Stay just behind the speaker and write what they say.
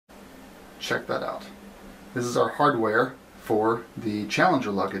check that out. This is our hardware for the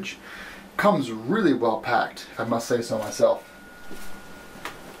Challenger luggage. Comes really well packed, if I must say so myself.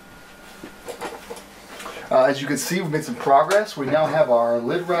 As you can see, we've made some progress. We now have our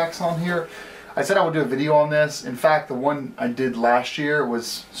lid racks on here. I said I would do a video on this. In fact, the one I did last year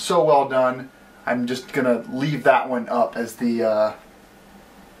was so well done. I'm just gonna leave that one up as the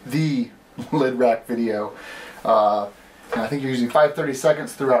lid rack video. And I think you're using 5/32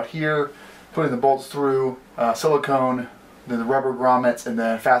 throughout here, putting the bolts through, silicone, then the rubber grommets, and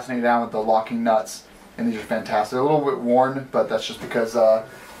then fastening it down with the locking nuts. And these are fantastic. They're a little bit worn, but that's just because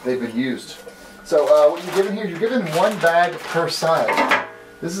they've been used. So what you're given here, you're given one bag per side.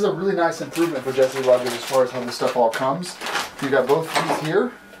 This is a really nice improvement for Jesse Luggage as far as how this stuff all comes. You've got both of these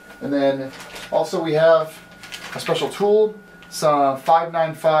here, and then also we have a special tool, some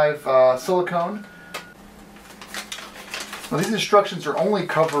 595 silicone. Now these instructions are only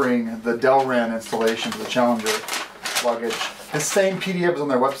covering the Delrin installation for the Challenger luggage. This same PDF is on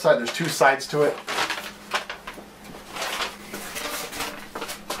their website. There's two sides to it.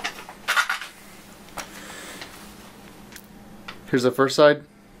 Here's the first side.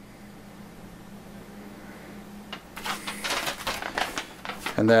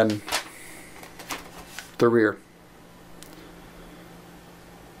 And then the rear.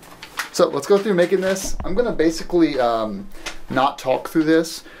 So let's go through making this. I'm going to basically not talk through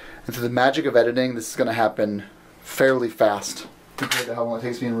this, and through the magic of editing, this is going to happen fairly fast compared to how long it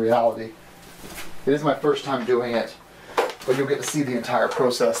takes me in reality. It is my first time doing it, but you'll get to see the entire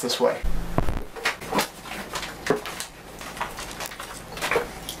process this way.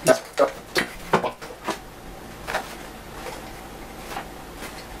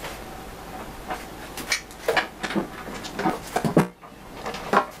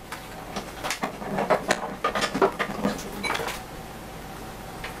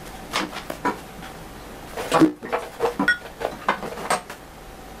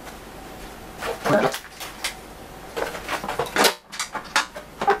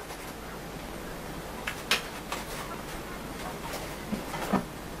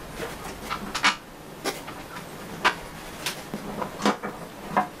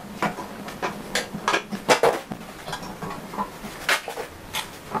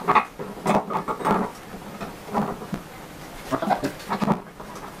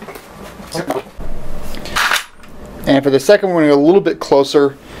 And for the second one, we're going to go a little bit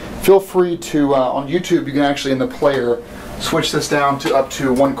closer. Feel free to, on YouTube, you can actually in the player switch this down to up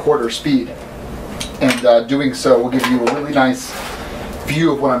to 1/4 speed. And doing so will give you a really nice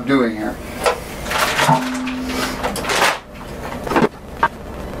view of what I'm doing here.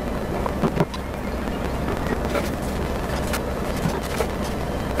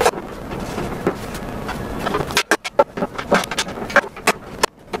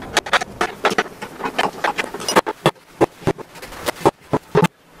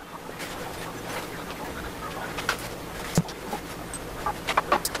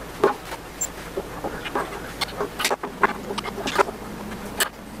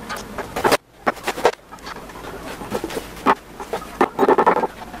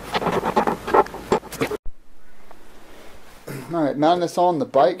 Alright, mounting this on the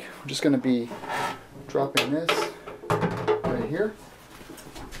bike, we're just going to be dropping this right here.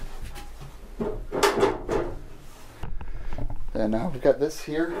 And now we've got this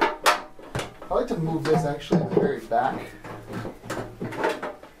here. I like to move this actually in the very back. I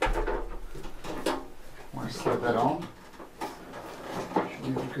want to slide that on. Should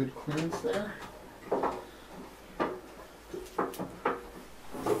give you good clearance there.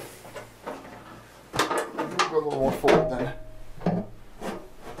 Go a little more forward then.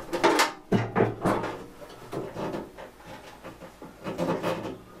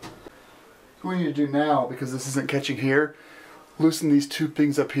 What we need to do now, because this isn't catching here, loosen these two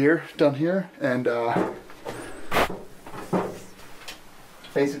things up here, down here, and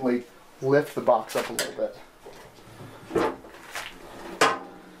basically lift the box up a little bit.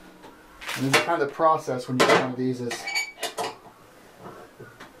 And this is kind of the process when you get one of these, is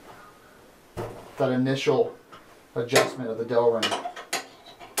that initial adjustment of the Delrin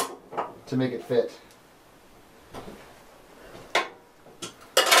to make it fit.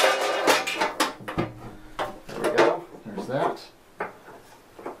 There we go. There's that.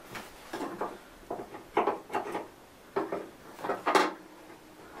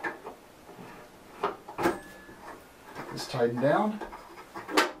 Get this tightened down.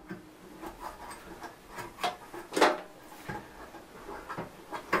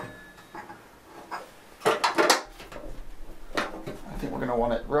 We're going to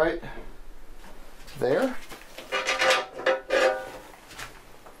want it right there.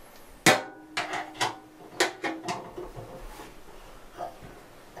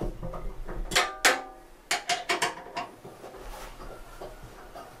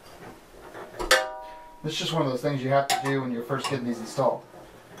 This is just one of those things you have to do when you're first getting these installed.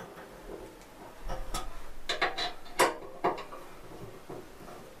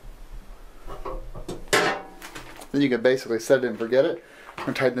 Then you can basically set it and forget it. I'm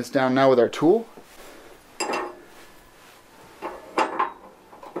going to tighten this down now with our tool.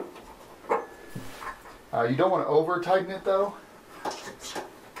 You don't want to over tighten it though.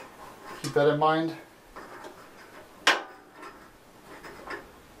 Keep that in mind.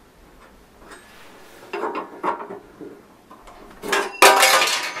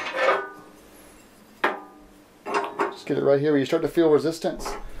 Just get it right here. When you start to feel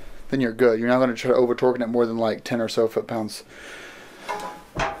resistance, then you're good. You're not going to try to over torque it more than like 10 or so foot-pounds.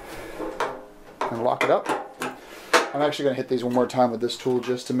 And lock it up. I'm actually going to hit these one more time with this tool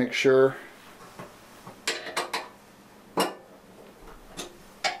just to make sure.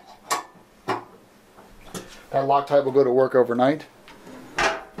 That Loctite will go to work overnight.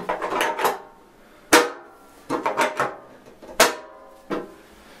 And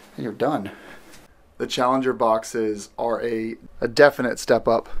you're done. The Challenger boxes are a definite step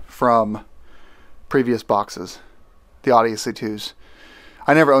up from previous boxes, the Odyssey 2s.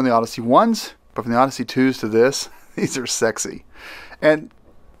 I never owned the Odyssey 1s, but from the Odyssey 2s to this, these are sexy. And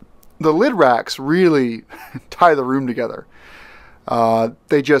the lid racks really tie the room together.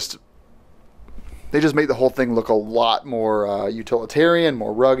 They just make the whole thing look a lot more utilitarian,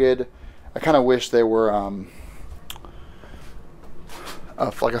 more rugged. I kind of wish they were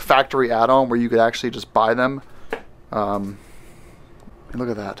like a factory add-on where you could actually just buy them. And look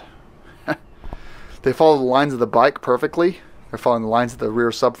at that. They follow the lines of the bike perfectly. They're following the lines of the rear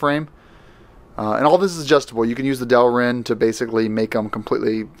subframe. And all this is adjustable. You can use the Delrin to basically make them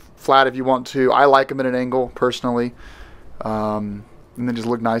completely flat if you want to. I like them at an angle, personally. And they just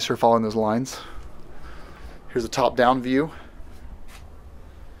look nicer following those lines. Here's a top-down view.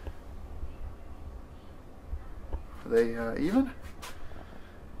 Are they even?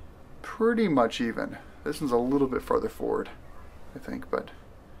 Pretty much even. This one's a little bit farther forward, I think, but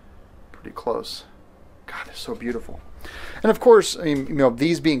pretty close. God, they're so beautiful. And of course, I mean, you know,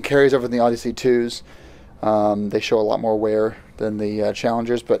 these being carries over in the Odyssey 2s, they show a lot more wear than the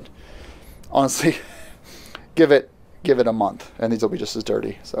Challengers, but honestly, give it a month, and these will be just as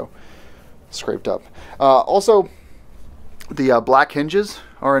dirty. So. Scraped up. Also, the black hinges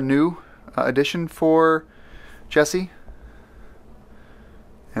are a new addition for Jesse,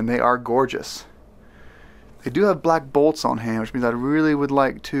 and they are gorgeous. They do have black bolts on hand, which means I really would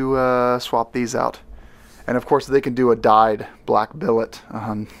like to swap these out. And of course, they can do a dyed black billet.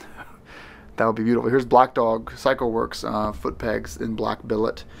 That would be beautiful. Here's Black Dog CycleWorks foot pegs in black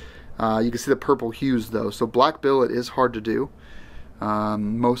billet. You can see the purple hues though, so black billet is hard to do.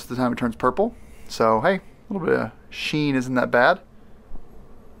 Most of the time it turns purple, so hey, a little bit of sheen isn't that bad.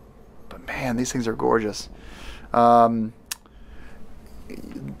 But man, these things are gorgeous.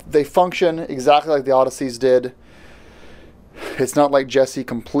 They function exactly like the Odysseys did. It's not like Jesse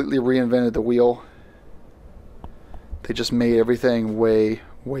completely reinvented the wheel. They just made everything way,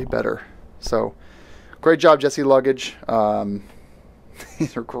 way better. So, great job, Jesse Luggage.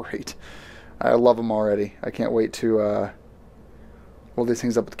 These are great. I love them already. I can't wait to roll these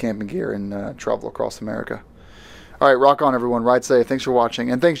things up with camping gear and travel across America. All right, rock on, everyone. Ride safe. Thanks for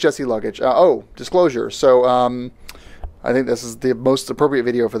watching. And thanks, Jesse Luggage. Oh, disclosure. So I think this is the most appropriate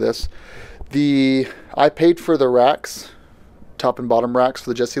video for this. I paid for the racks, top and bottom racks for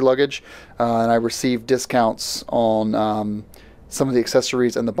the Jesse Luggage, and I received discounts on some of the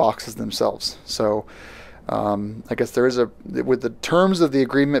accessories and the boxes themselves. So I guess there is with the terms of the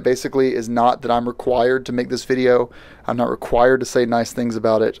agreement basically is not that I'm required to make this video. I'm not required to say nice things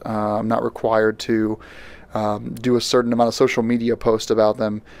about it. I'm not required to do a certain amount of social media post about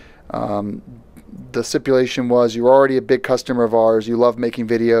them. The stipulation was you're already a big customer of ours. You love making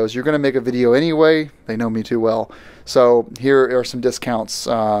videos. You're going to make a video anyway. They know me too well. So here are some discounts,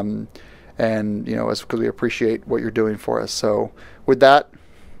 and you know, it's because we appreciate what you're doing for us. So with that,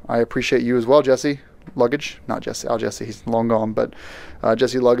 I appreciate you as well, Jesse Luggage. Not Jesse. Al Jesse, he's long gone. But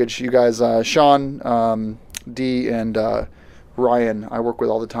Jesse Luggage, you guys, Sean, D, and Ryan, I work with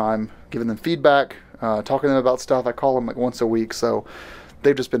all the time, giving them feedback, talking to them about stuff. I call them like once a week. So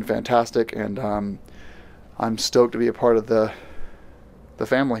they've just been fantastic, and I'm stoked to be a part of the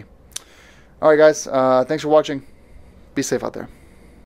family. All right, guys. Thanks for watching. Be safe out there.